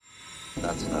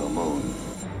That's no moon.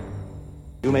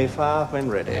 You may fire when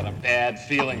ready. I got a bad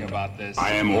feeling about this.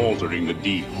 I am altering the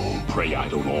deal. Pray I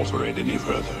don't alter it any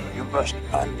further. You must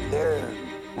unlearn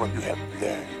what you have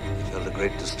learned. You felt a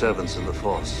great disturbance in the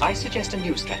Force. I suggest a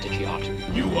new strategy, Art.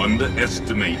 You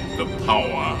underestimate the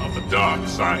power of the dark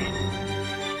side.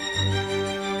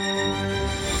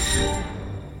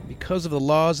 Because of the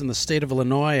laws in the state of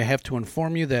Illinois, I have to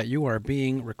inform you that you are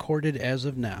being recorded as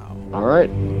of now. All right.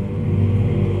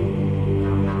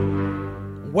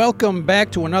 Welcome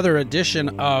back to another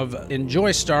edition of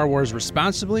Enjoy Star Wars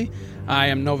Responsibly. I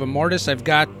am Nova Mortis. I've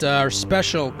got our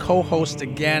special co-host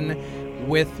again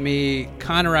with me.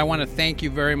 Connor, I want to thank you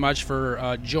very much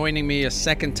for joining me a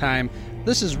second time.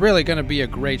 This is really going to be a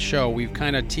great show. We've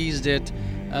kind of teased it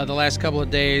the last couple of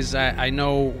days. I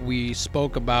know we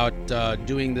spoke about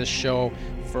doing this show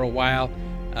for a while.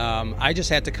 I just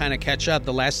had to kind of catch up.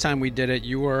 The last time we did it,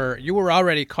 you were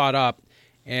already caught up.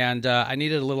 And I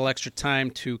needed a little extra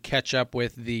time to catch up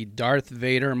with the Darth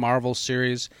Vader Marvel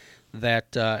series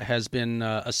that has been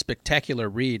a spectacular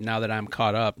read now that I'm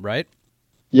caught up, right?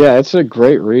 Yeah, it's a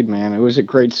great read, man. It was a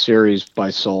great series by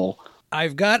Soul.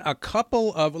 I've got a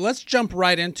couple of... Let's jump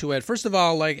right into it. First of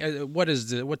all,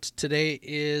 what's today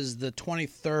is the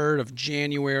 23rd of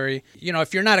January. You know,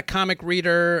 if you're not a comic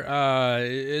reader,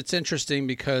 it's interesting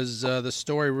because the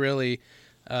story really...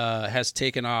 has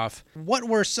taken off. What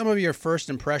were some of your first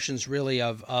impressions, really,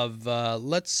 of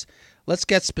let's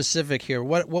get specific here.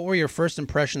 What were your first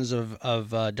impressions of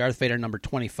Darth Vader number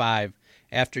 25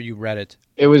 after you read it?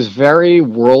 It was very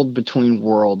World Between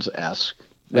Worlds-esque,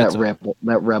 that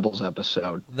Rebels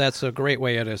episode. That's a great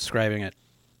way of describing it.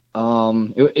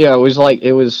 To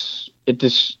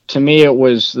me, it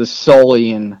was the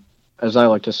Solian, as I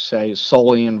like to say,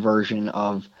 Solian version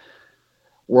of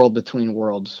World Between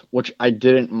Worlds, which I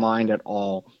didn't mind at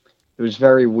all. It was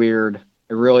very weird.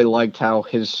 I really liked how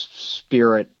his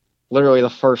spirit, literally the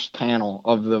first panel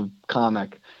of the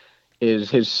comic, is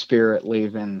his spirit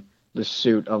leaving the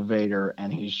suit of Vader,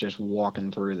 and he's just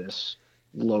walking through this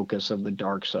locus of the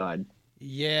dark side.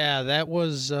 Yeah, that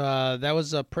was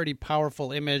a pretty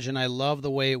powerful image, and I love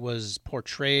the way it was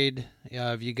portrayed.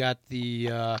 You got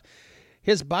the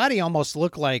his body almost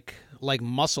looked like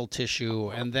muscle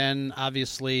tissue, and then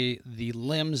obviously the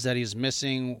limbs that he's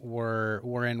missing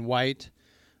were in white.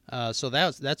 So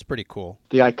that's pretty cool.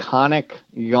 The iconic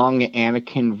young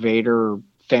Anakin Vader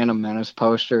Phantom Menace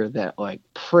poster that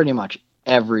pretty much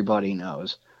everybody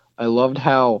knows. I loved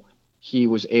how he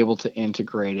was able to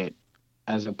integrate it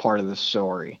as a part of the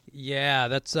story. Yeah,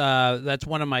 that's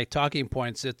one of my talking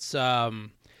points. It's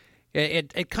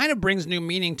It kind of brings new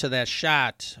meaning to that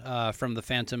shot from the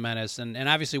Phantom Menace, and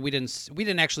obviously we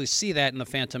didn't actually see that in the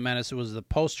Phantom Menace. It was the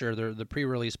poster, the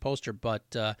pre-release poster.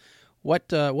 But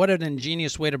what an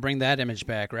ingenious way to bring that image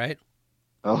back, right?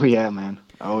 Oh yeah, man.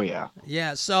 Oh yeah.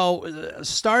 Yeah. So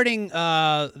starting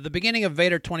the beginning of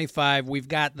Vader 25, we've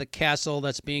got the castle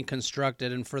that's being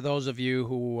constructed, and for those of you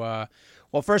who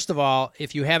well, first of all,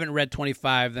 if you haven't read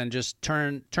 25, then just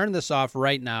turn this off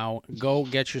right now. Go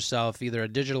get yourself either a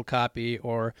digital copy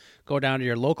or go down to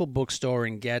your local bookstore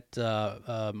and get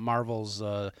Marvel's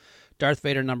Darth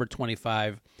Vader number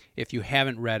 25. If you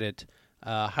haven't read it,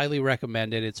 highly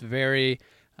recommend it. It's very...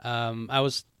 I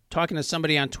was talking to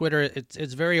somebody on Twitter.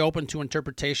 It's very open to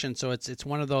interpretation, so it's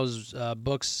one of those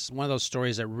books, one of those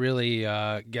stories that really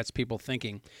gets people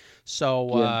thinking.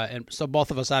 So and so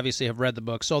both of us obviously have read the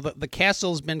book. So the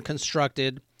castle's been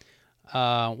constructed.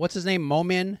 What's his name?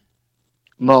 Momin?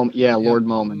 Lord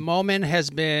Momin. Momin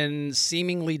has been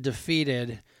seemingly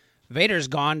defeated. Vader's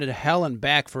gone to hell and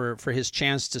back for his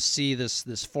chance to see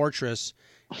this fortress.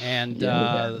 And,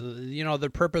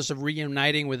 the purpose of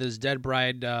reuniting with his dead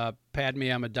bride, Padme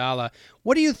Amidala.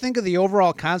 What do you think of the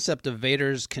overall concept of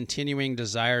Vader's continuing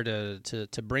desire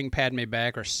to bring Padme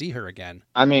back or see her again?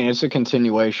 I mean, it's a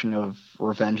continuation of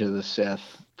Revenge of the Sith,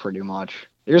 pretty much.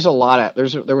 There was a lot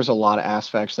of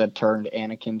aspects that turned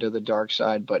Anakin to the dark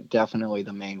side, but definitely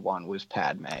the main one was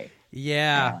Padme.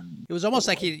 Yeah, it was almost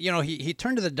like he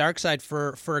turned to the dark side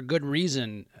for a good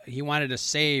reason. He wanted to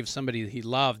save somebody he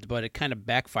loved, but it kind of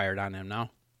backfired on him. No.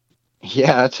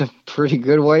 Yeah, that's a pretty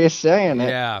good way of saying it.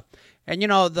 Yeah, and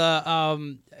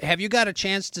have you gotten a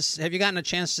chance to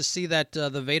see that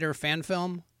the Vader fan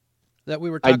film that we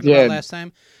were talking about last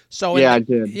time? So I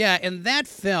did. Yeah, in that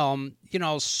film,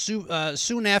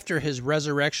 soon after his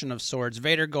resurrection of sorts,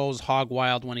 Vader goes hog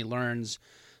wild when he learns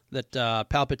that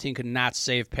Palpatine could not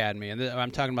save Padme, and I'm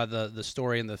talking about the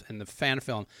story in the fan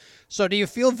film. So, do you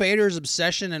feel Vader's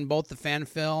obsession in both the fan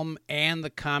film and the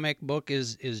comic book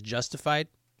is justified?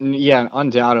 Yeah,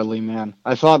 undoubtedly, man.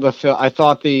 I thought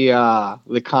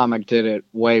the comic did it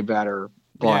way better,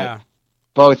 but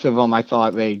both of them I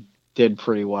thought they did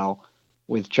pretty well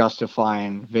with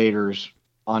justifying Vader's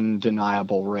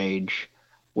undeniable rage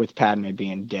with Padme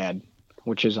being dead,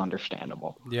 which is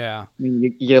understandable. Yeah. I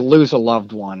mean, you lose a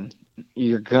loved one,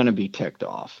 you're going to be ticked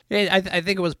off. I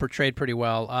think it was portrayed pretty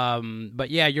well. But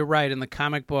yeah, you're right. In the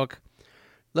comic book,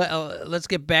 let's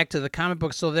get back to the comic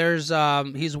book. So there's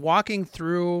he's walking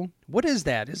through. What is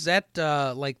that? Is that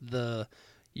like the?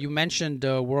 You mentioned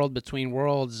World Between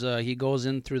Worlds. He goes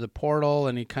in through the portal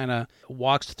and he kind of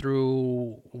walks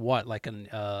through what, like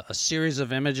a series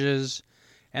of images,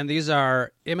 and these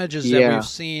are images that we've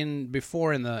seen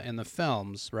before in the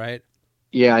films, right?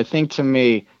 Yeah, I think to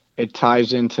me it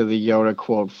ties into the Yoda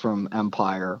quote from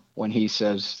Empire when he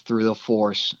says, "Through the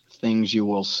Force, things you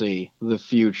will see, the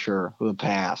future, the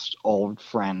past, old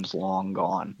friends long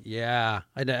gone." Yeah,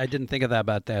 I didn't think of that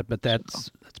about that, but that's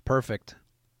perfect.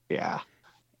 Yeah.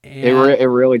 And It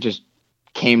really just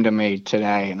came to me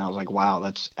today, and I was like, wow,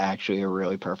 that's actually a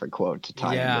really perfect quote to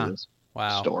tie into this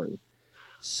story.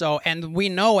 So, and we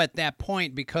know at that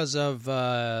point, because of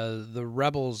the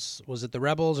Rebels, was it the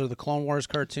Rebels or the Clone Wars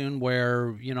cartoon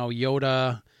where,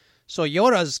 Yoda... So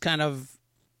Yoda's kind of...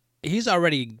 He's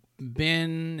already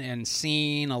been and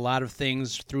seen a lot of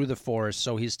things through the Force,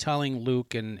 so he's telling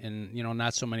Luke in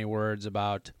not so many words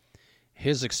about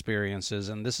his experiences,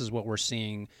 and this is what we're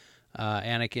seeing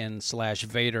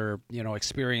Anakin/Vader,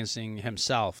 experiencing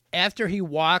himself. After he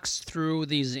walks through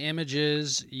these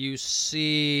images, you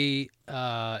see,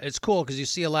 it's cool because you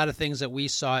see a lot of things that we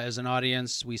saw as an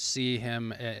audience. We see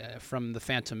him from The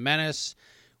Phantom Menace.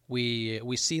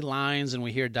 We see lines and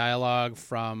we hear dialogue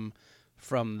from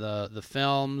the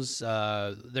films.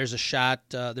 There's a shot,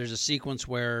 there's a sequence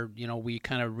where, we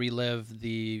kind of relive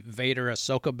the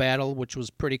Vader-Ahsoka battle, which was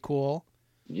pretty cool.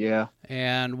 Yeah.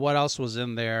 And what else was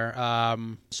in there?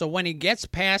 So when he gets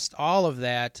past all of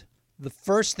that, the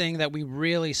first thing that we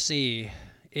really see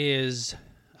is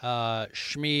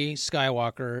Shmi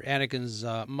Skywalker, Anakin's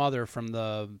mother from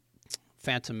the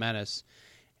Phantom Menace.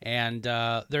 And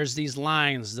there's these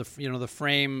lines, the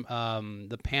frame,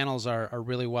 the panels are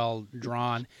really well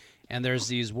drawn, and there's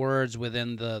these words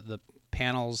within the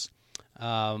panels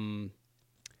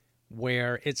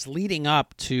where it's leading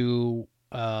up to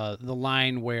the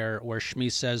line where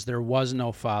Shmi says there was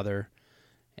no father,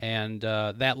 and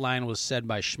that line was said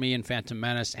by Shmi in Phantom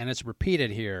Menace, and it's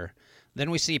repeated here. Then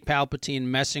we see Palpatine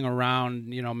messing around,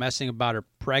 messing about her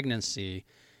pregnancy,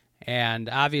 and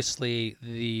obviously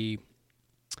the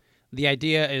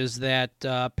idea is that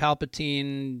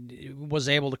Palpatine was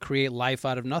able to create life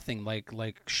out of nothing, like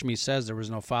Shmi says, there was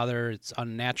no father. It's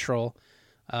unnatural.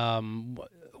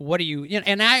 What do you...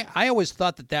 And I always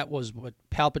thought that was what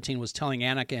Palpatine was telling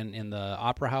Anakin in the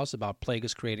Opera House about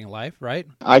Plagueis creating life, right?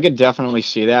 I could definitely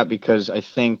see that because I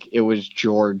think it was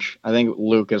George. I think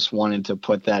Lucas wanted to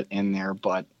put that in there,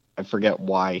 but I forget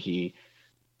why he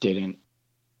didn't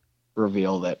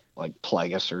reveal that like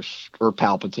Plagueis or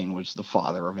Palpatine was the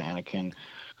father of Anakin.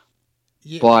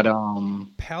 Yeah, but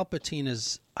Palpatine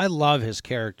is... I love his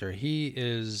character. He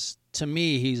is... To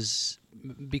me, he's...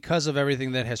 Because of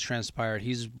everything that has transpired,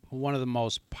 he's one of the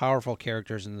most powerful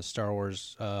characters in the Star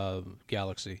Wars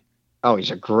galaxy. Oh,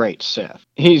 he's a great Sith.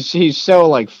 He's so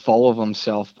like full of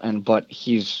himself, but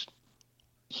he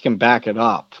can back it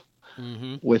up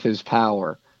with his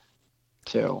power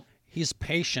too. He's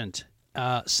patient.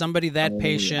 Somebody that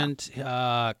patient,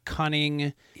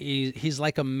 cunning. He's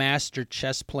like a master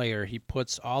chess player. He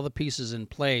puts all the pieces in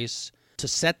place to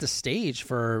set the stage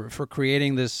for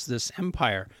creating this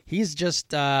empire. He's just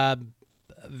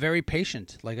very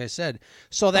patient, like I said.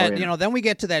 So that then we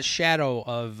get to that shadow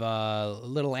of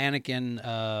little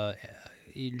Anakin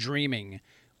dreaming.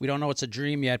 We don't know it's a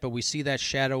dream yet, but we see that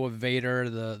shadow of Vader,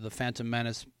 the Phantom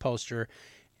Menace poster,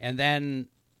 and then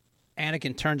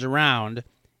Anakin turns around,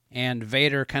 and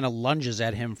Vader kind of lunges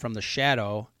at him from the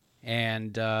shadow,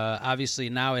 and obviously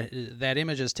now that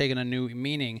image has taken a new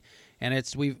meaning. And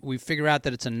we figure out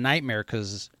that it's a nightmare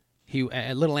because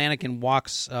little Anakin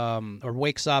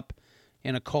wakes up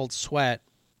in a cold sweat,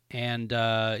 and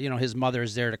his mother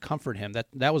is there to comfort him.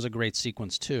 That was a great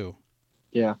sequence too.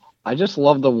 Yeah, I just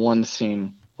love the one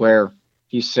scene where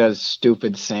he says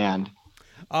 "stupid sand."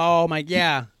 Oh my,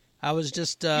 yeah! I was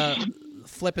just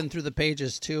flipping through the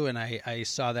pages too, and I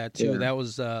saw that too. Yeah. That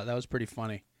was pretty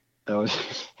funny. I don't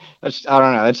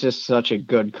know. That's just such a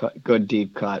good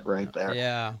deep cut right there.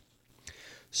 Yeah.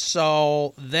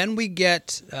 So then we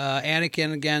get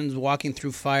Anakin again walking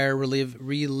through fire,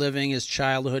 reliving his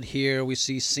childhood here. We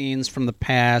see scenes from the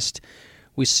past.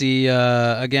 We see,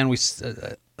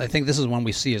 I think this is when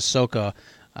we see Ahsoka.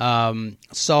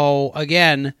 So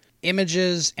again,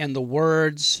 images and the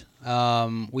words.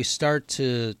 We start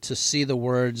to see the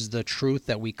words, the truth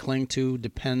that we cling to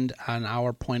depend on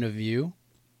our point of view.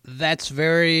 That's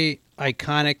very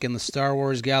iconic in the Star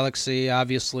Wars galaxy,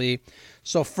 obviously.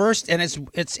 So first, and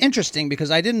it's interesting because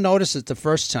I didn't notice it the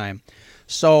first time.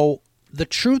 So the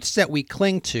truths that we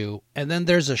cling to, and then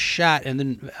there's a shot, and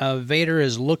then Vader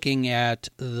is looking at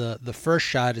the first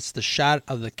shot. It's the shot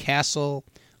of the castle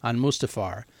on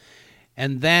Mustafar.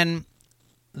 And then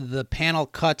the panel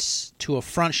cuts to a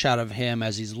front shot of him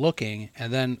as he's looking,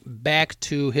 and then back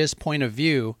to his point of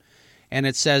view, and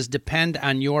it says, depend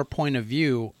on your point of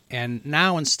view. And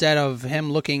now instead of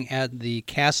him looking at the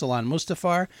castle on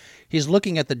Mustafar, he's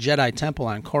looking at the Jedi Temple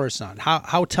on Coruscant.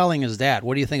 How telling is that?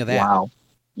 What do you think of that? Wow.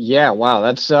 Yeah, wow,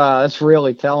 that's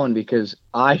really telling because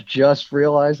I just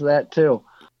realized that too.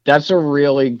 That's a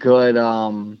really good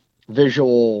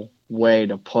visual way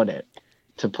to put it,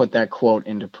 to put that quote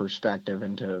into perspective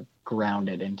and to ground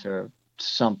it into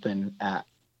something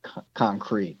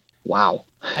concrete. Wow.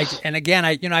 And again,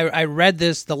 I read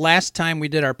this the last time we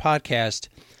did our podcast.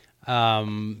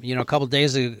 A couple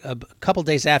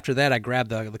days after that, I grabbed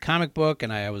the comic book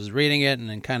and I was reading it and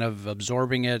then kind of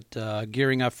absorbing it,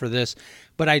 gearing up for this.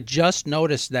 But I just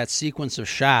noticed that sequence of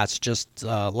shots just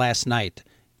last night,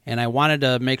 and I wanted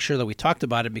to make sure that we talked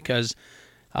about it because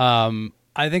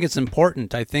I think it's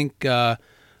important. I think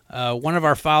one of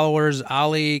our followers,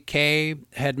 Ali K,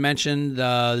 had mentioned,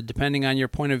 depending on your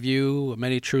point of view,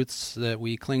 many truths that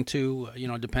we cling to,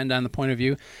 depend on the point of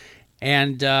view.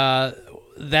 And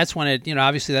that's when it,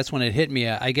 obviously that's when it hit me.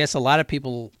 I guess a lot of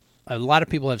people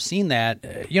have seen that.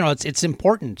 It's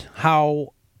important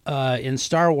how in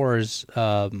Star Wars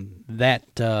that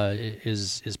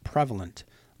is prevalent,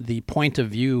 the point of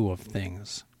view of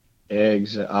things.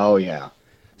 Oh yeah.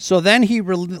 So then he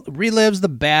relives the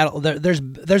battle.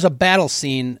 There's a battle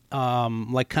scene,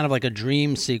 kind of like a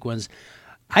dream sequence.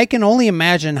 I can only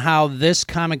imagine how this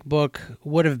comic book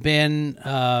would have been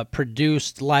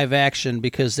produced live action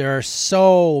because there are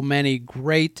so many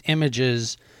great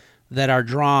images that are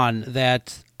drawn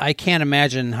that I can't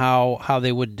imagine how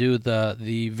they would do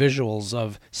the visuals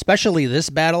of, especially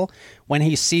this battle when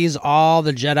he sees all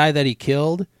the Jedi that he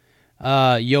killed.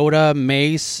 Yoda,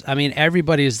 Mace,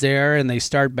 everybody's there and they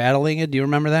start battling it. Do you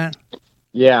remember that?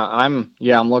 Yeah, I'm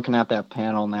looking at that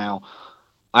panel now.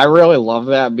 I really love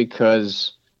that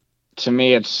because to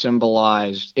me it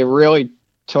symbolized, it really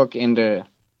took the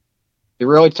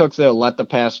let the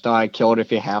past die, kill it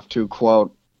if you have to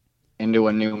quote into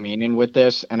a new meaning with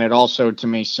this. And it also to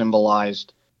me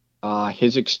symbolized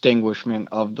his extinguishment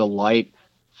of the light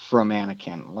from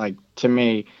Anakin. Like to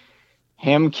me,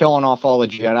 him killing off all the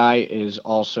Jedi is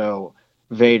the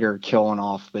Vader killing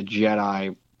off the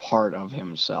Jedi part of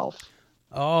himself.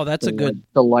 Oh, that's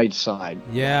the light side.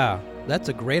 Yeah, that's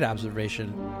a great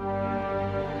observation.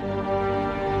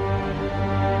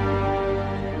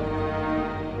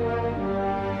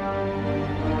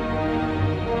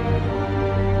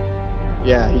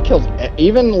 Yeah, he kills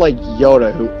even like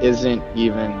Yoda,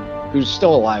 who's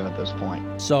still alive at this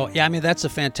point. So, yeah, that's a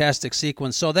fantastic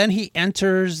sequence. So then he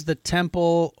enters the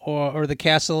temple or the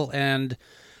castle, and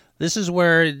this is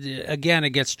where, again,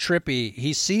 it gets trippy.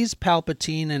 He sees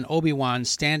Palpatine and Obi-Wan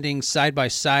standing side by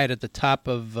side at the top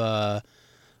of the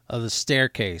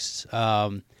staircase.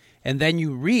 And then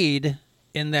you read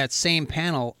in that same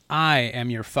panel, "I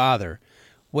am your father,"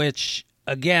 which,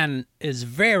 again, is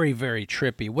very, very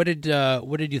trippy. What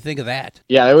did you think of that?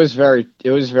 Yeah, it was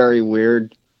very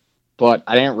weird. But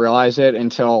I didn't realize it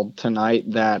until tonight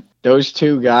that those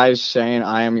two guys saying,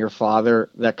 "I am your father,"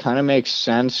 that kind of makes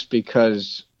sense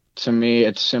because to me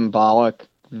it's symbolic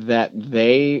that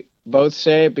they both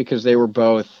say it because they were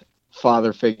both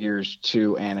father figures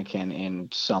to Anakin in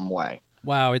some way.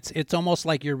 Wow, it's almost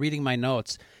like you're reading my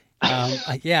notes.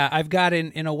 Yeah, I've got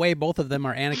in a way both of them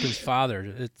are Anakin's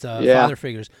father. It's father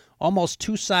figures. Almost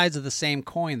two sides of the same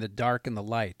coin, the dark and the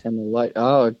light. And the light.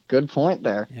 Oh, good point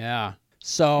there. Yeah.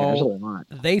 So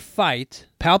they fight.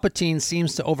 Palpatine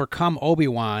seems to overcome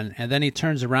Obi-Wan, and then he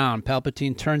turns around.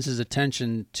 Palpatine turns his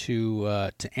attention to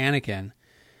Anakin,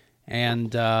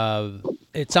 and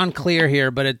it's unclear here,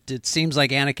 but it seems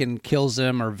like Anakin kills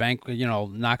him or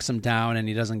knocks him down, and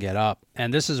he doesn't get up.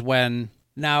 And this is when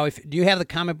do you have the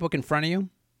comic book in front of you?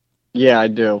 Yeah, I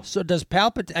do. So does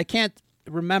Palpatine? I can't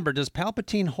remember. Does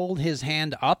Palpatine hold his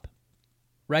hand up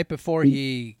right before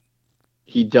he?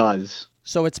 He does.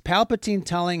 So it's Palpatine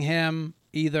telling him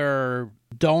either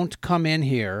don't come in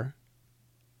here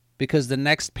because the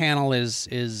next panel is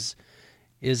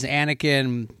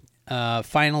Anakin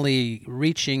finally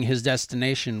reaching his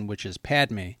destination, which is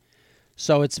Padme.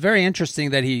 So it's very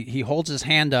interesting that he holds his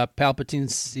hand up.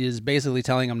 Palpatine is basically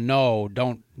telling him, "No,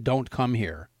 don't come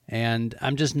here." And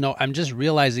I'm just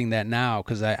realizing that now,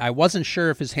 because I wasn't sure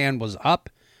if his hand was up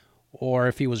or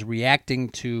if he was reacting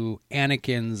to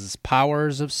Anakin's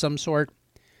powers of some sort.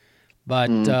 But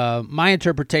my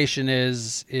interpretation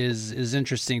is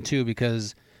interesting too,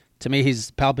 because to me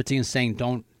Palpatine's saying,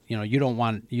 you don't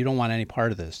want any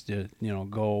part of this.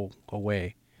 Go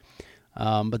away.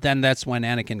 But then that's when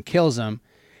Anakin kills him.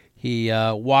 He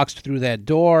walks through that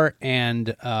door,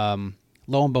 and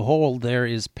lo and behold, there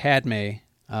is Padme.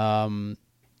 And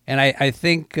I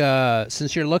think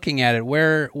since you're looking at it,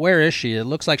 where is she? It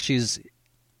looks like she's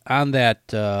on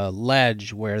that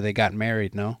ledge where they got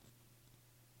married. No,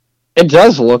 it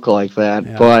does look like that,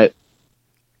 yeah. But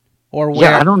or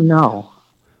where? Yeah, I don't know.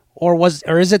 Or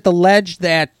is it the ledge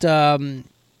that that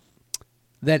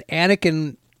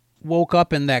Anakin woke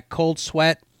up in that cold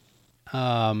sweat?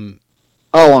 On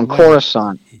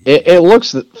Coruscant. It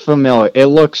looks familiar. It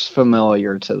looks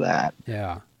familiar to that.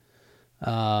 Yeah.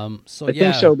 I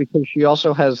think so, because she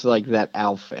also has like that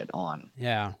outfit on.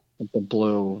 Yeah. With the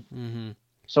blue. Mm-hmm.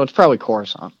 So it's probably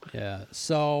Coruscant. Yeah.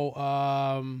 So,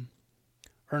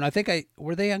 and I think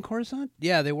were they on Coruscant?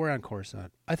 Yeah, they were on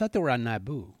Coruscant. I thought they were on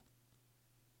Naboo.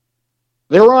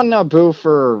 They were on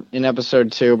Naboo in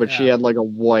episode 2, but she had like a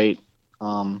white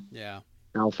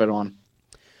outfit on.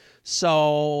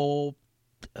 So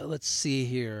let's see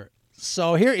here.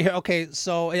 So here, okay.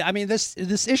 So I mean, this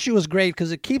issue is great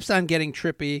because it keeps on getting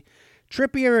trippier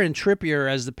and trippier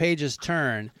as the pages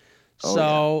turn.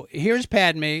 Here's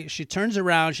Padme. She turns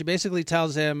around. She basically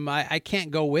tells him, "I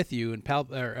can't go with you." And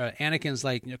Anakin's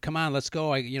like, "Come on, let's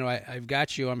go. I've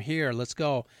got you. I'm here. Let's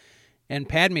go." And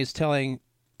Padme is telling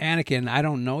Anakin, "I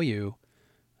don't know you.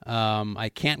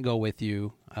 I can't go with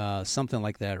you." Something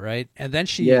like that, right? And then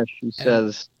she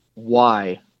says,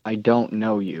 "Why? I don't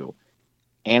know you.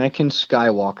 Anakin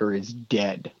Skywalker is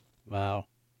dead." Wow.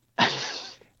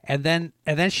 and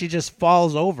then she just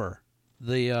falls over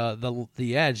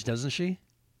the edge, doesn't she?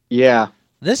 Yeah.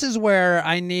 This is where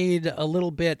I need a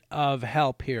little bit of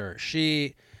help here.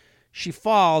 She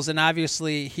falls, and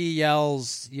obviously he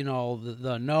yells,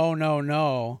 the no, no,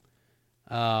 no.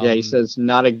 He says,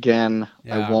 "Not again.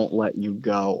 I won't let you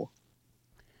go."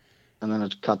 And then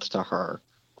it cuts to her.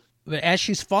 But as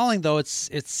she's falling, though, it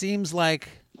seems like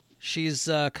she's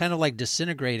kind of like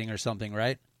disintegrating or something,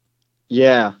 right?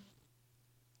 Yeah.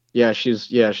 Yeah,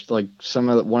 she's like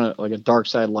like a dark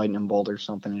side lightning bolt or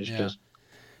something.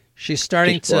 She's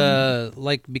starting to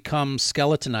like become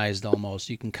skeletonized almost.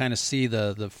 You can kind of see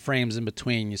the frames in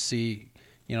between. You see,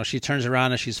 she turns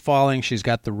around as she's falling. She's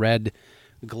got the red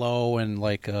glow and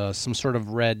like some sort of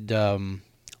red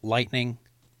lightning.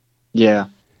 Yeah.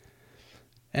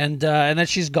 And then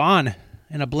she's gone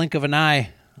in a blink of an eye.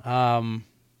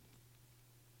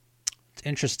 It's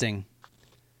interesting.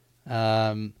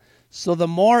 So the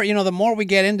more we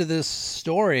get into this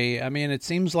story, I mean, it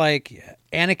seems like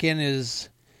Anakin's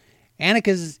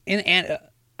in.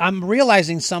 I'm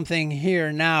realizing something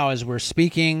here now as we're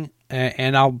speaking,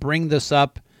 and I'll bring this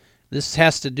up. This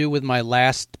has to do with my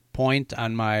last point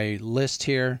on my list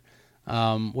here,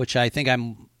 which I think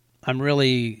I'm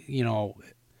really,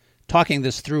 talking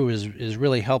this through is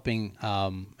really helping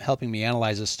me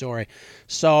analyze the story.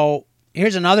 So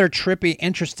here's another trippy,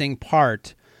 interesting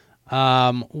part.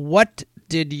 What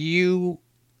did you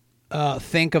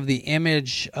think of the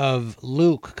image of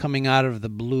Luke coming out of the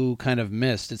blue kind of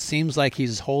mist? It seems like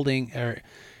he's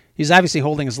obviously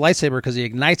holding his lightsaber because he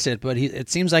ignites it, but it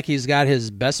seems like he's got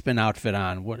his Bespin outfit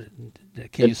on. What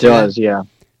can you see? It does, yeah.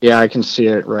 Yeah, I can see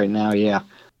it right now. Yeah.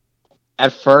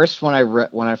 At first, when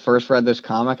I first read this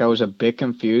comic, I was a bit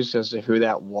confused as to who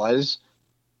that was,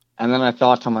 and then I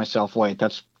thought to myself, "Wait,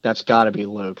 that's got to be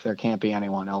Luke. There can't be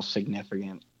anyone else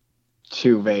significant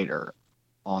to Vader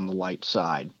on the light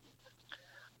side."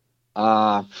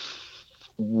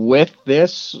 With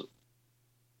this,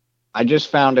 I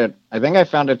think I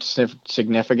found it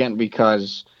significant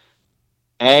because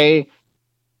A,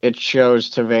 it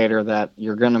shows to Vader that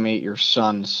you're going to meet your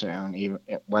son soon, even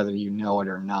whether you know it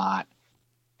or not.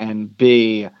 And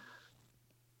B,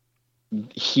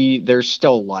 there's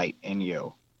still light in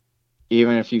you.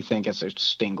 Even if you think it's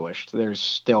extinguished, there's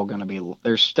still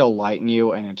light in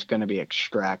you, and it's going to be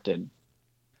extracted.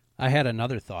 I had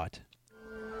another thought.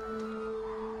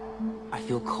 I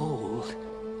feel cold.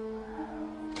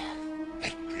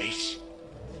 That place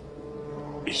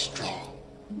is strong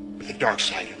with the dark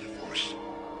side of the Force.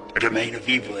 A domain of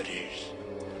evil it is.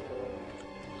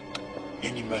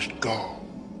 And you must go.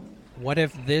 What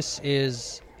if this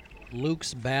is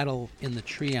Luke's battle in the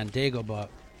tree on Dagobah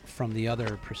from the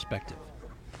other perspective,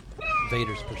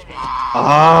 Vader's perspective.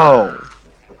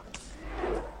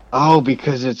 Oh,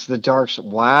 because it's the dark side.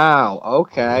 Wow.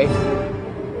 Okay.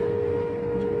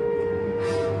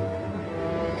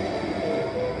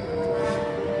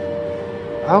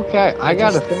 Okay, I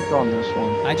got to think on this one.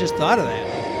 I just thought of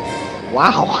that.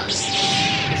 Wow. 'Cause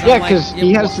Yeah, I'm like, because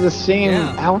he has the same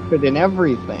yeah. outfit and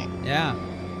everything. Yeah.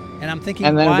 And I'm thinking,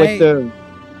 And then why? with the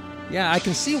Yeah, I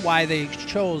can see why they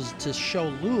chose to show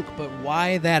Luke, but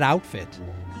why that outfit?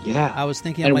 yeah, I was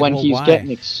thinking, and like, when well, he's why?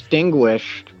 getting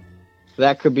extinguished,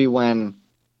 that could be when,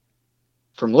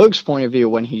 from Luke's point of view,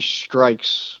 when he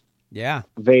strikes Yeah,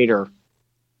 Vader.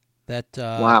 that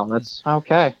Wow, that's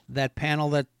okay. that panel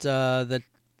that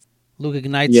Luke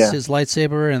ignites Yeah. his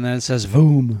lightsaber, and then it says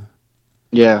 "Voom,"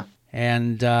 Yeah,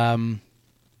 and then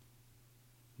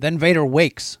Vader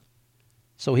wakes,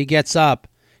 so he gets up.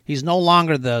 He's no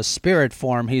longer the spirit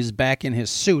form; he's back in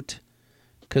his suit,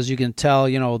 because you can tell,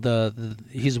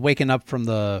 he's waking up from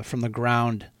the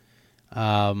ground.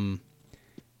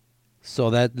 So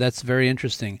that's very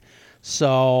interesting.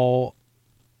 So,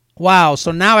 wow.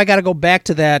 So now I got to go back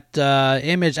to that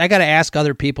image. I got to ask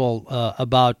other people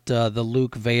about the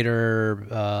Luke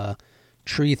Vader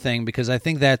tree thing, because I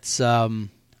think that's. I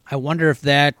wonder if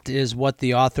that is what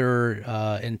the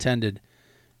author intended,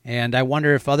 and I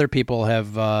wonder if other people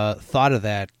have thought of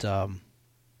that.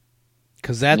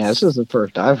 Because that's this is the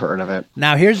first I've heard of it.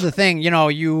 now. Here's the thing.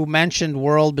 You mentioned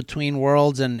world between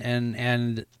worlds,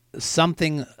 and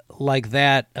something like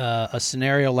that, a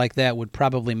scenario like that would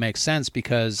probably make sense,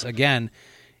 because again,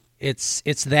 it's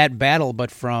that battle, but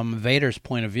from Vader's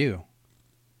point of view,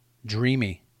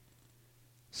 dreamy.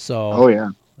 So, Oh yeah,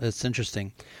 it's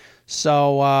interesting.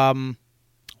 So,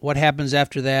 what happens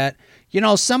after that?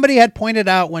 Somebody had pointed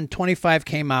out when 25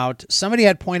 came out, somebody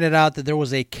had pointed out that there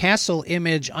was a castle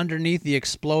image underneath the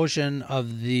explosion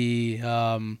of the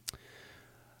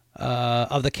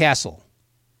castle.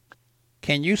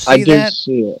 Can you see I did that?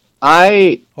 see it.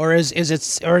 Or is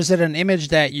it an image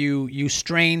that you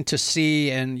strain to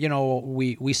see, and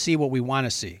we see what we want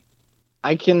to see?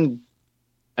 I think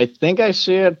I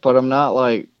see it, but I'm not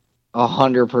like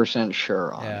 100%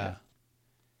 sure on it.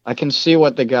 I can see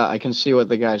what the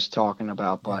guy's talking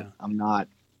about, but I'm not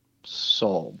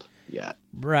sold yet.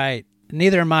 Right.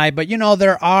 Neither am I. But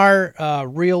there are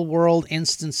real world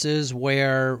instances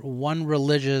where one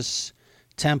religious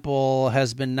temple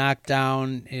has been knocked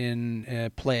down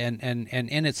in play, and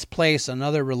in its place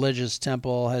another religious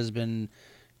temple has been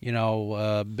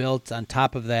built on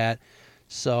top of that.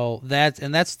 So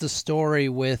that's the story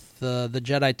with the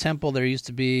Jedi Temple. There used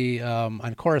to be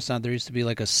on Coruscant, there used to be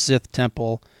like a Sith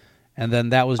temple, and then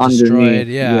that was destroyed. Underneath,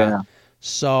 yeah.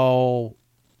 So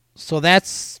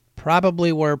that's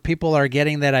probably where people are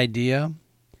getting that idea.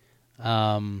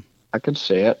 I could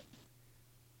see it.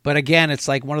 But again, it's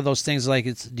like one of those things. Like,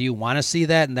 do you want to see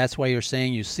that, and that's why you're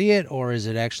saying you see it, or is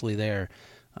it actually there?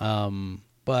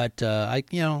 But I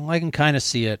can kind of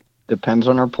see it. Depends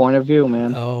on our point of view,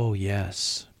 man. Oh,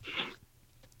 yes.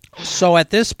 So at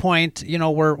this point,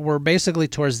 we're basically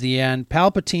towards the end.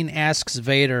 Palpatine asks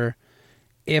Vader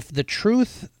if the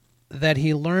truth that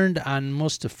he learned on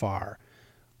Mustafar,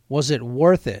 was it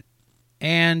worth it?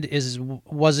 And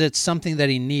was it something that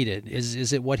he needed?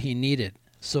 Is it what he needed?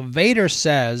 So Vader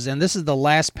says, and this is the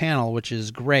last panel, which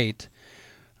is great.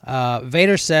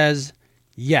 Vader says,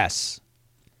 yes.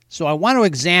 So I want to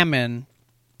examine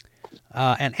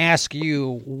and ask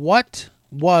you, what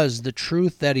was the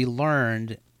truth that he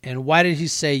learned, and why did he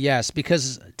say yes?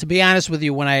 Because to be honest with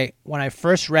you, when I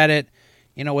first read it,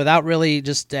 without really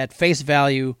just at face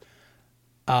value,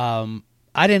 I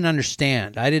didn't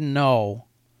understand. I didn't know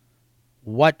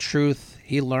what truth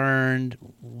he learned.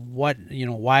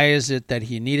 Why is it that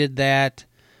he needed that?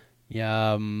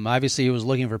 Obviously he was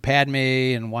looking for Padme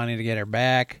and wanting to get her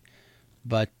back.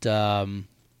 But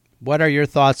what are your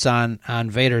thoughts on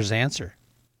Vader's answer?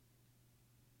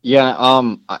 Yeah,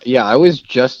 I was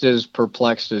just as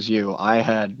perplexed as you. I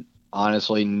had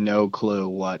honestly no clue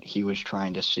what he was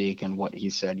trying to seek and what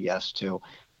he said yes to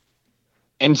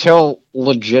until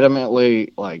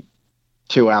legitimately like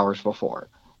 2 hours before.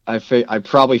 I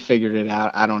probably figured it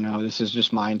out. I don't know. This is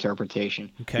just my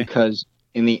interpretation. Okay. Because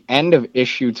in the end of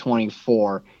issue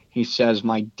 24, he says,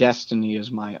 "My destiny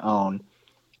is my own."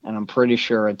 And I'm pretty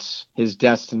sure it's his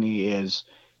destiny is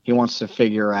he wants to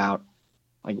figure out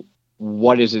like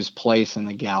what is his place in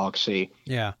the galaxy.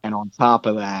 Yeah. And on top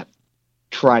of that,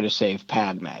 try to save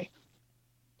Padme.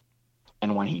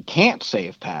 And when he can't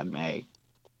save Padme,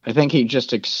 I think he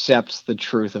just accepts the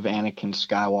truth of Anakin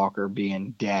Skywalker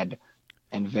being dead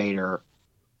and Vader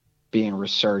being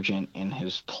resurgent in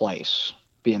his place,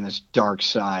 being this dark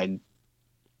side,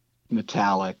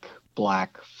 metallic,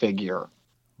 black figure,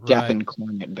 death Right.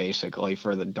 incarnate, basically,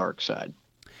 for the dark side.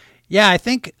 Yeah, I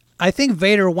think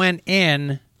Vader went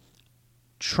in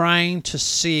trying to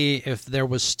see if there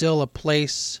was still a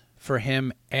place for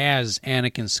him as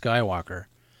Anakin Skywalker.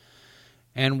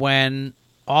 And when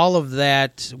all of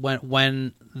that,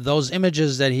 when those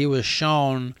images that he was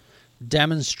shown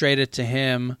demonstrated to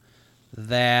him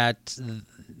that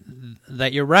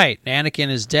you're right, Anakin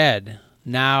is dead.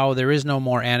 Now there is no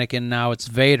more Anakin, now it's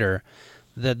Vader.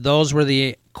 That those were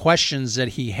the questions that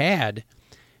he had,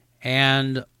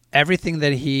 and everything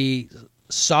that he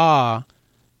saw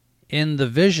in the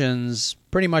visions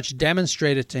pretty much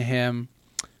demonstrated to him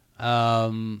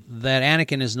that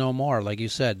Anakin is no more. Like you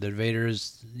said, that Vader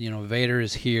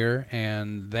is here,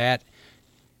 and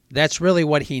that's really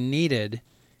what he needed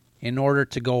in order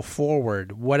to go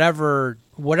forward. Whatever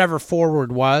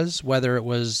forward was, whether it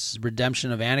was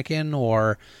redemption of Anakin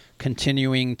or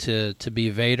continuing to be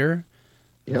Vader.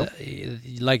 Yep.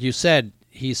 Like you said,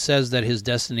 he says that his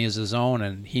destiny is his own,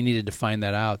 and he needed to find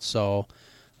that out. So,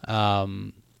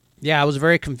 yeah, I was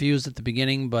very confused at the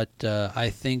beginning, but I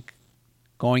think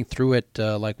going through it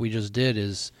like we just did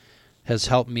has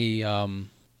helped me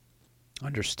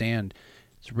understand.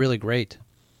 It's really great.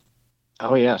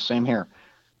 Oh yeah, same here.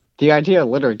 The idea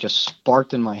literally just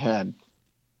sparked in my head,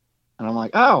 and I'm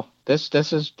like, oh, this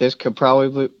could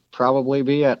probably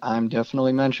be it. I'm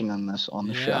definitely mentioning this on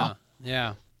the show.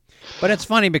 Yeah. But it's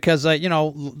funny because, last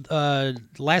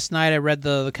night I read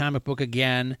the comic book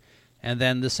again, and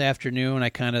then this afternoon I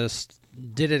kind of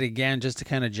did it again just to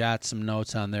kind of jot some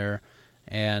notes on there.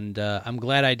 And I'm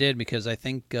glad I did because I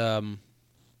think I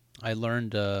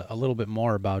learned a little bit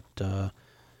more about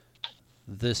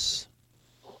this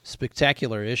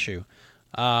spectacular issue.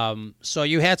 So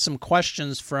you had some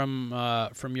questions from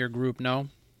your group, no?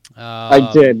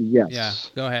 I did, yes. Yeah,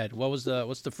 go ahead. What's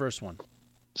the first one?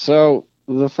 So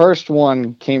the first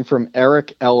one came from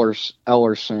Eric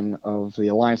Ellerson of the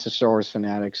Alliance of Star Wars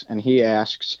Fanatics, and he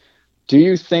asks, do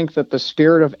you think that the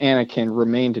spirit of Anakin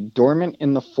remained dormant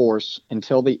in the Force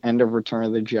until the end of Return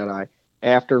of the Jedi,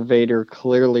 after Vader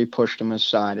clearly pushed him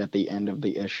aside at the end of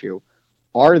the issue?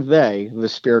 Are they, the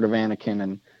spirit of Anakin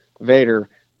and Vader,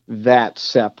 that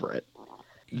separate?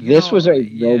 This was a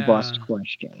robust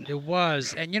question. It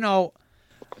was. And,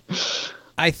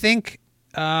 I think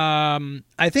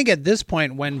at this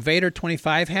point, when Vader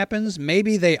 25 happens,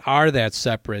 maybe they are that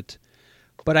separate.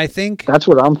 But I think that's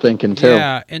what I'm thinking too.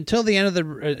 Yeah, until the end of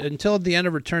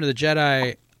Return of the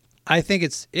Jedi, I think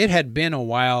it had been a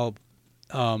while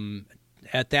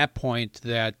at that point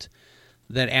that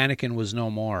Anakin was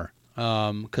no more.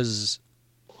 Because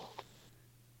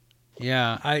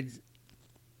I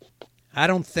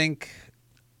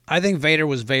think Vader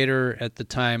was Vader at the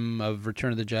time of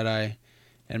Return of the Jedi,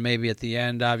 and maybe at the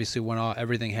end, obviously when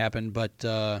everything happened.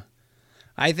 But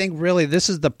I think really this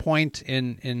is the point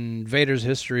in Vader's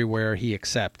history where he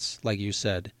accepts, like you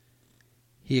said.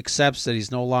 He accepts that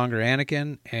he's no longer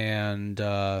Anakin, and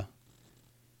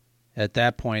at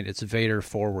that point, it's Vader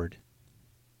forward.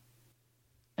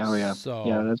 Oh, yeah. So,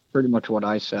 yeah, that's pretty much what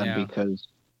I said, yeah. Because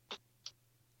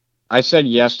I said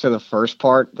yes to the first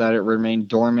part, that it remained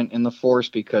dormant in the Force,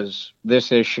 because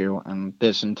this issue and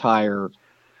this entire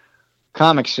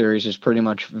comic series is pretty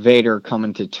much Vader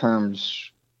coming to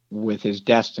terms with his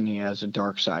destiny as a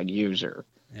dark side user.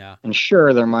 Yeah. And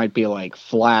sure, there might be like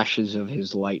flashes of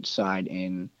his light side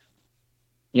in,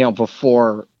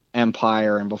 before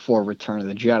Empire and before Return of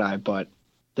the Jedi, but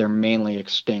they're mainly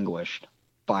extinguished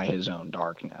by his own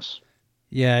darkness.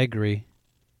 Yeah, I agree.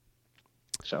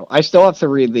 So I still have to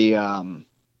read the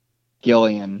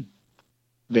Gillian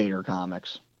Vader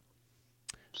comics.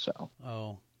 So.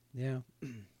 Oh, yeah.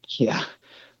 Yeah.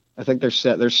 I think they're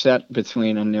set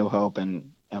between A New Hope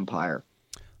and Empire.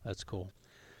 That's cool.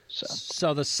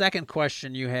 So the second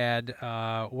question you had,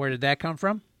 where did that come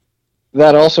from?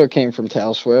 that also came from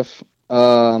Tal Swift.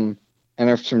 And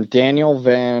it's from Daniel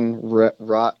Van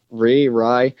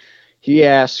Rye. He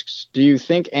asks, do you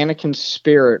think Anakin's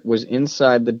spirit was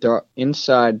inside the dark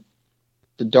side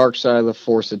of the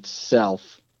Force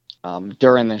itself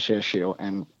during this issue?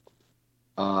 And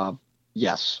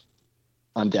yes,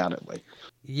 undoubtedly.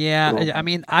 Yeah, Cool. I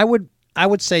mean, I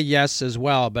would say yes as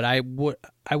well, but I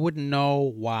wouldn't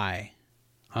know why.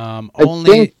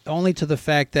 Only to the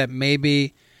fact that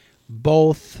maybe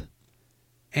both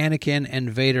Anakin and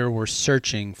Vader were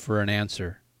searching for an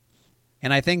answer.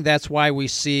 And I think that's why we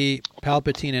see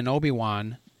Palpatine and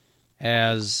Obi-Wan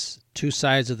as two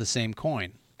sides of the same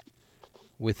coin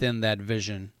within that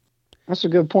vision. That's a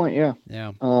good point, yeah.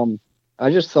 Yeah.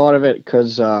 I just thought of it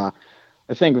because I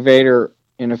think Vader,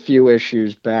 in a few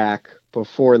issues back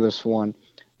before this one,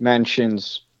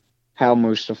 mentions how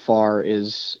Mustafar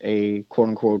is a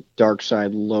quote-unquote dark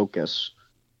side locus.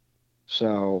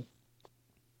 So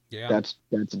Yeah. that's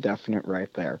definite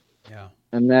right there. Yeah.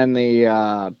 And then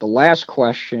the last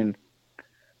question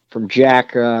from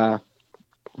Jack, I'm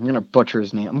going to butcher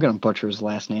his name. I'm going to butcher his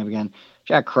last name again.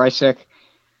 Jack Krychek.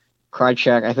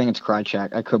 I think it's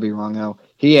Krychek. I could be wrong, though.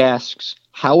 He asks,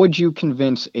 how would you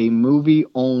convince a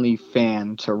movie-only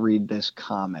fan to read this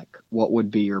comic? What would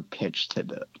be your pitch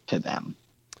to them?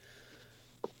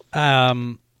 I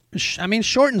mean,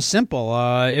 short and simple.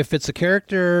 If it's a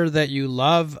character that you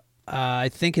love, I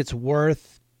think it's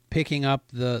worth picking up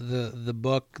the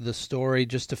book, the story,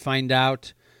 just to find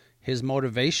out his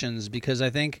motivations, because I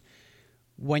think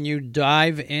when you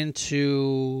dive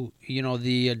into,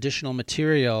 the additional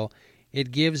material,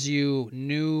 it gives you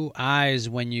new eyes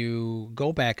when you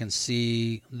go back and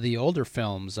see the older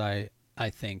films, I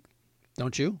think.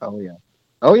 Don't you? Oh,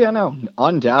 yeah, no.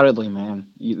 Undoubtedly,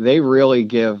 man. They really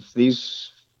give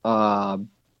these... wow.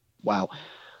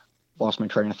 Lost my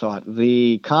train of thought.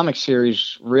 The comic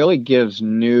series really gives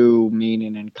new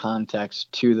meaning and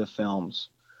context to the films.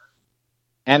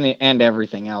 And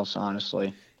everything else,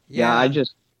 honestly. Yeah.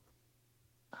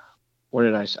 What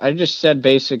did I say? I just said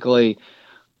basically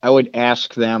I would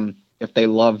ask them if they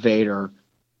love Vader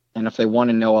and if they want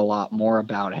to know a lot more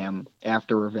about him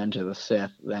after Revenge of the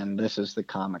Sith, then this is the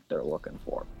comic they're looking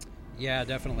for. Yeah,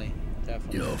 definitely.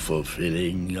 You're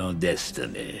fulfilling your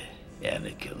destiny,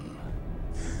 Anakin.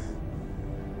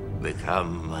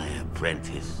 Become my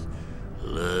apprentice.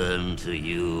 Learn to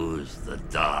use the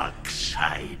dark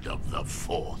side of the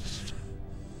Force.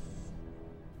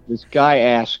 This guy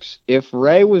asks, if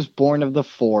Rey was born of the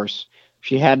Force,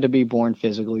 she had to be born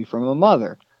physically from a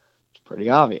mother. It's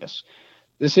pretty obvious.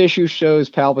 This issue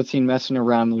shows Palpatine messing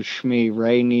around with Shmi.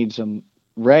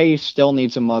 Rey still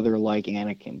needs a mother like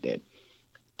Anakin did.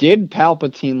 Did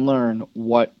Palpatine learn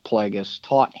what Plagueis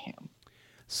taught him?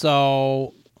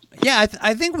 So, yeah,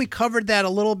 I think we covered that a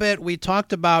little bit. We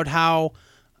talked about how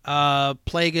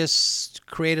Plagueis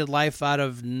created life out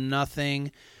of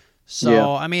nothing. So, yeah.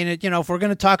 I mean, if we're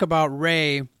going to talk about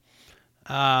Rey,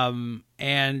 and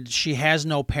she has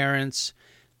no parents,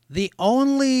 the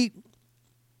only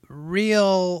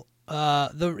real,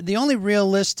 the only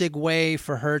realistic way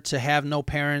for her to have no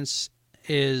parents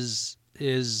is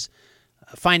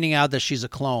finding out that she's a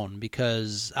clone,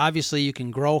 because obviously you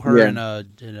can grow her in a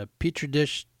petri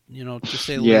dish, to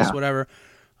say the least, whatever.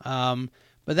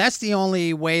 But that's the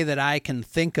only way that I can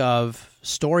think of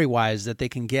story-wise that they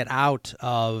can get out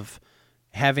of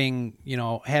having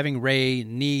Rey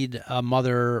need a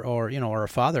mother or a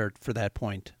father for that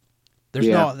point. There's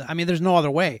no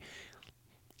other way.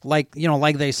 Like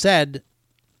they said,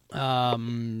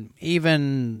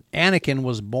 even Anakin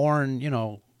was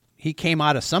born, he came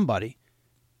out of somebody.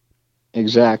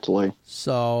 Exactly.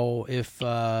 So if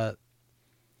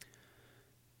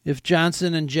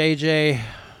Johnson and JJ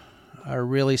are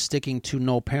really sticking to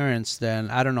no parents,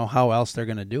 then I don't know how else they're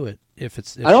going to do it if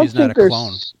she's not a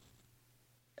clone.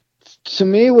 To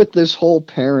me, with this whole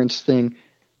parents thing,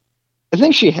 I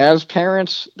think she has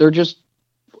parents. They're just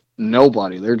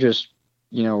nobody. They're just,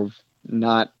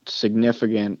 not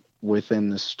significant within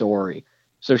the story.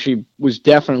 So she was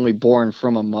definitely born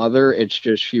from a mother. It's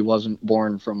just she wasn't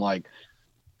born from, like,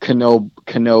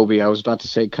 Kenobi. I was about to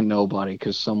say Kenobody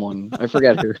because I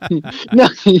forget who. No,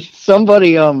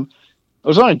 somebody, I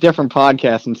was on a different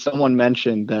podcast and someone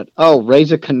mentioned that,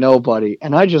 Rey's a Kenobody,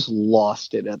 and I just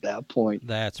lost it at that point.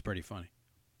 That's pretty funny.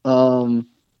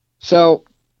 So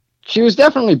she was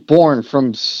definitely born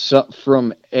from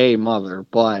a mother,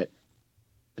 but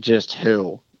just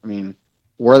who? I mean,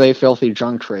 were they filthy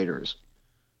junk traders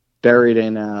buried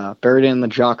in the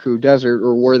Jakku desert,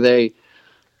 or were they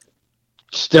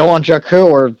still on Jakku,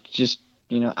 or just,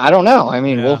 I don't know. I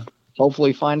mean, we'll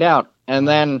hopefully find out. And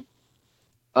then,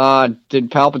 did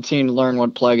Palpatine learn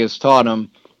what Plagueis taught him?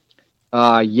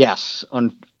 Yes,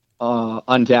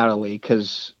 undoubtedly,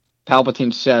 because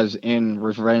Palpatine says in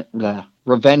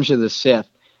Revenge of the Sith,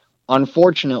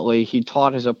 unfortunately, he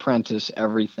taught his apprentice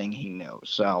everything he knew.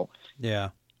 So, yeah,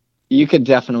 you could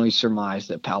definitely surmise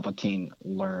that Palpatine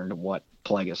learned what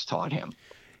Plagueis taught him.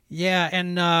 Yeah,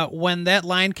 and when that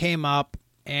line came up,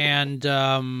 and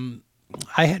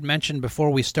I had mentioned before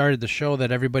we started the show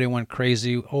that everybody went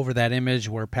crazy over that image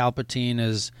where Palpatine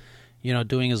is,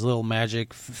 doing his little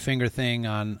magic finger thing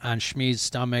on Shmi's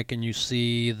stomach, and you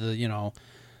see the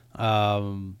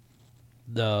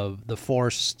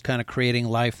Force kind of creating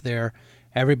life there.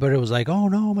 everybody was like, "Oh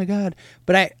no, oh my God!"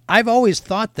 But I've always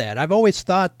thought that. I've always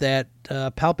thought that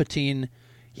Palpatine,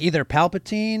 either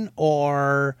Palpatine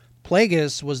or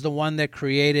Plagueis, was the one that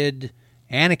created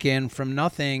Anakin from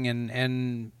nothing,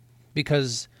 and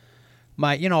because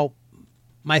my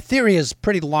theory is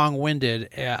pretty long-winded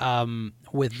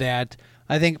with that.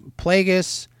 I think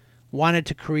Plagueis wanted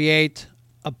to create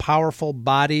a powerful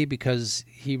body because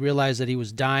he realized that he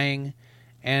was dying.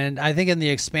 And I think in the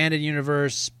expanded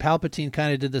universe, Palpatine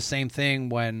kind of did the same thing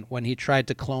when he tried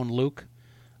to clone Luke.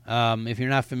 If you're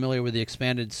not familiar with the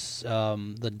expanded,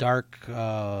 the Dark...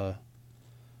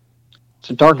 It's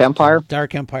a Dark Empire?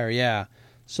 Dark Empire, yeah.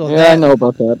 So yeah, I know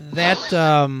about that.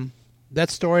 That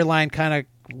storyline kind of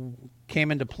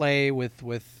came into play with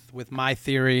my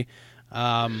theory.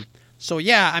 So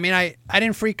yeah, I mean, I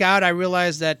didn't freak out. I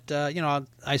realized that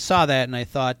I saw that and I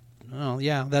thought, oh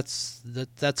yeah, that's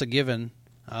a given.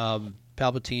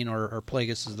 Palpatine or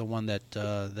Plagueis is the one that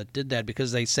did that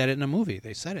because they said it in a movie.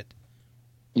 They said it.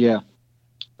 Yeah.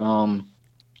 And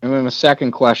then the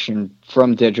second question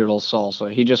from Digital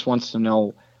Salsa, he just wants to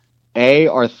know,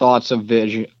 our thoughts on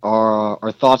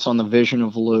the vision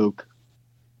of Luke,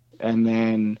 and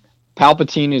then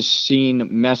Palpatine is seen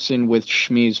messing with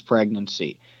Shmi's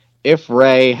pregnancy. If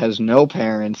Rey has no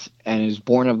parents and is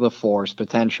born of the Force,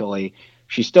 potentially,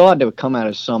 she still had to come out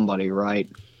as somebody, right?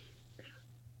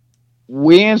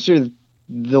 We answered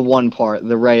the one part,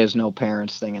 the Rey has no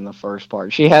parents thing in the first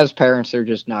part. She has parents, they're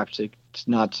just not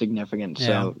significant,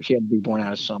 so she had to be born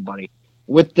out of somebody.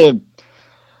 With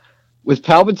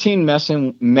Palpatine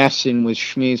messing with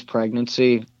Shmi's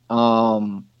pregnancy,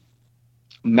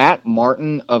 Matt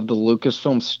Martin of the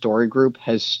Lucasfilm Story Group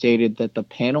has stated that the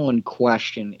panel in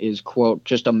question is, quote,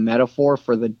 just a metaphor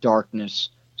for the darkness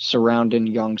surrounding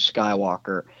young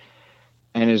Skywalker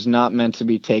and is not meant to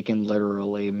be taken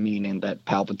literally, meaning that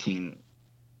Palpatine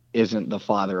isn't the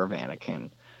father of Anakin.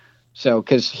 So,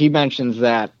 because he mentions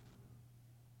that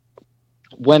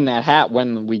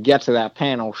when we get to that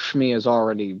panel, Shmi is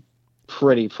already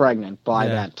pretty pregnant by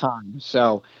that time.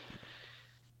 So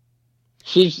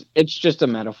it's just a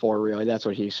metaphor, really. That's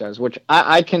what he says, which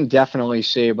I can definitely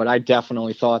see, but I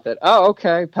definitely thought that,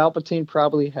 okay, Palpatine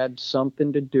probably had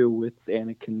something to do with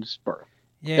Anakin's birth.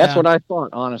 Yeah. That's what I thought,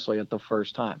 honestly, at the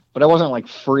first time. But I wasn't, like,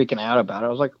 freaking out about it. I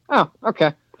was like, oh,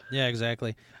 okay. Yeah,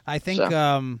 exactly. I think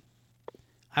I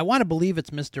want to believe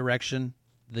it's misdirection,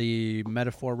 the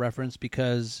metaphor reference,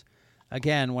 because,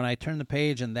 again, when I turned the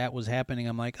page and that was happening,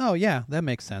 I'm like, oh, yeah, that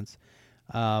makes sense.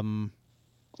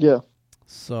 Yeah.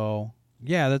 So...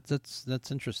 yeah, that's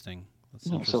interesting. That's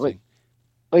interesting. So like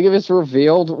if it's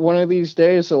revealed one of these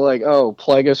days, so like, oh,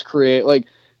 Plagueis create, like,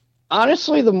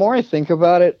 honestly, the more I think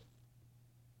about it,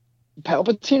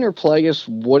 Palpatine or Plagueis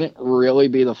wouldn't really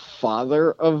be the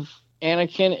father of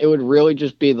Anakin. It would really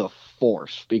just be the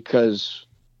Force, because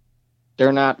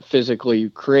they're not physically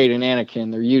creating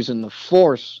Anakin. They're using the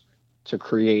Force to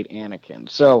create Anakin.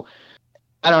 So,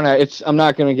 I don't know. I'm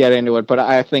not going to get into it, but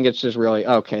I think it's just really,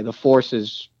 okay, the Force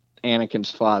is Anakin's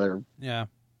father. Yeah.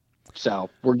 So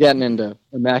we're getting into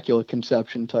Immaculate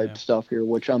Conception type stuff here,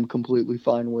 which I'm completely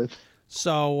fine with.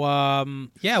 So,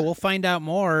 we'll find out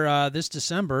more this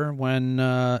December when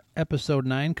Episode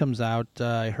 9 comes out.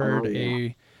 I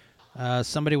heard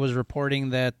somebody was reporting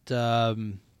that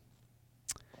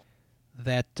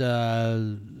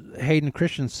Hayden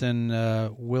Christensen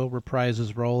will reprise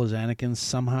his role as Anakin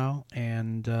somehow,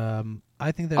 and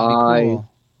I think that'd be cool.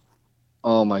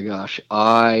 Oh my gosh,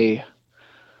 I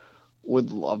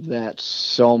would love that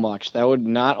so much. That would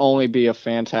not only be a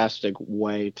fantastic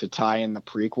way to tie in the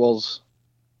prequels,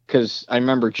 because I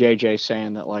remember JJ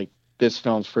saying that, like, this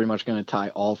film's pretty much going to tie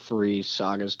all three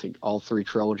sagas to all three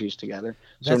trilogies together.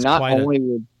 That's so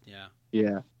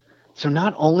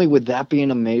not only would that be an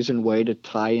amazing way to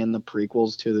tie in the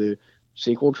prequels to the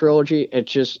sequel trilogy,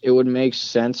 it would make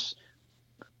sense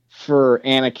for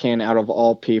Anakin, out of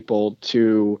all people,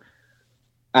 to,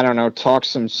 I don't know, talk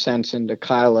some sense into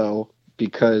Kylo,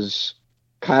 because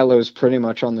Kylo's pretty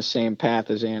much on the same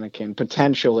path as Anakin,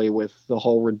 potentially, with the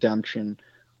whole redemption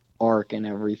arc and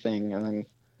everything. And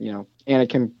then,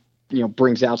 Anakin,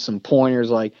 brings out some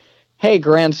pointers like, hey,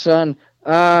 grandson,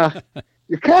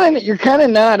 you're kind of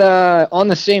not on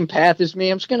the same path as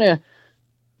me. I'm just going to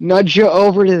nudge you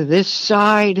over to this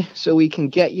side so we can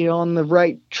get you on the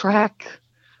right track.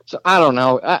 So I don't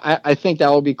know. I think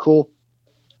that would be cool.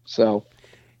 So...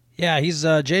 yeah, he's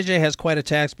JJ has quite a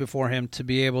task before him to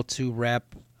be able to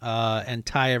wrap and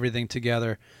tie everything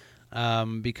together,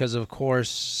 because of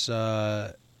course,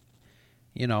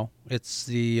 it's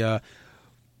the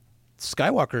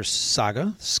Skywalker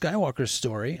saga, Skywalker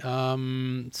story.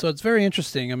 So it's very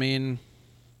interesting. I mean,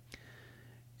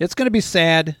 It's going to be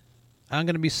sad. I'm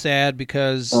going to be sad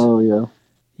because, Oh yeah.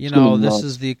 this nuts.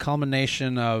 is the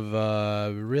culmination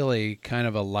of really kind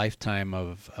of a lifetime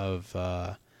of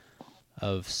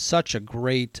such a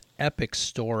great epic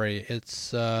story.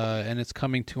 It's and it's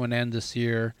coming to an end this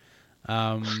year.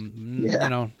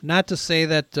 Not to say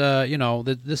that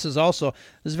that this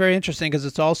is very interesting because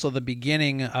it's also the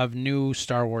beginning of new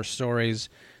Star Wars stories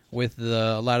with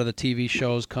a lot of the TV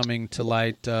shows coming to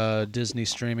light, Disney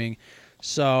streaming.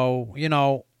 So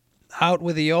out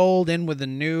with the old, in with the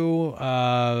new.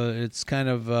 It's kind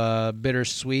of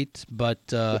bittersweet, but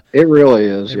It really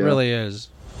is. it really is.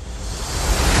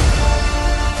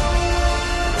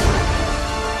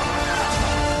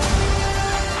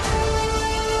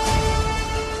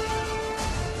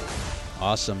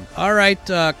 Awesome. All right,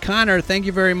 Connor, thank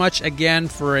you very much again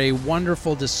for a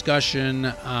wonderful discussion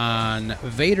on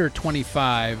Vader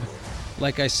 25.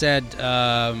 Like I said,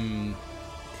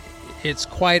 it's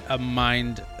quite a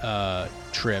mind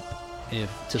trip,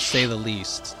 to say the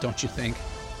least, don't you think?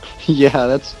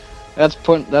 Yeah, that's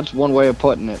one way of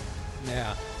putting it.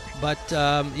 Yeah. But,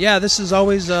 this is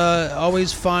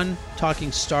always fun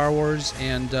talking Star Wars,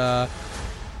 and...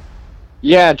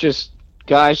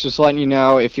 Guys, just letting you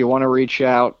know, if you want to reach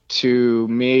out to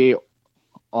me,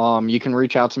 you can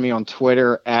reach out to me on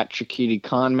Twitter at Chakiti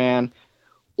Conman,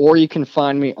 or you can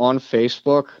find me on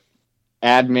Facebook,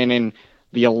 admin in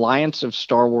the Alliance of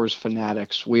Star Wars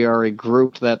Fanatics. We are a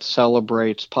group that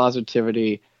celebrates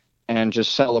positivity and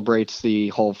just celebrates the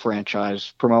whole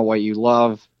franchise. Promote what you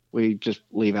love. We just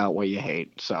leave out what you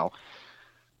hate. So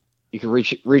you can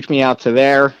reach me out to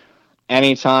there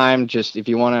anytime. Just if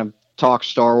you want to talk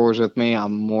Star Wars with me,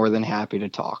 I'm more than happy to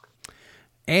talk.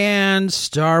 And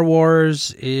Star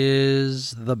Wars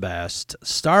is the best.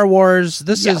 Star Wars,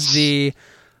 this is the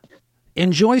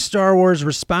Enjoy Star Wars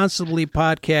Responsibly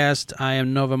podcast. I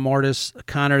am Nova Mortis.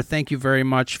 Connor, thank you very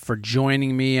much for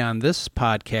joining me on this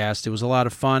podcast. It was a lot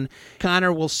of fun.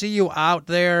 Connor, we'll see you out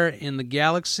there in the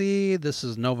galaxy. This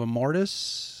is Nova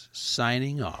Mortis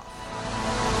signing off.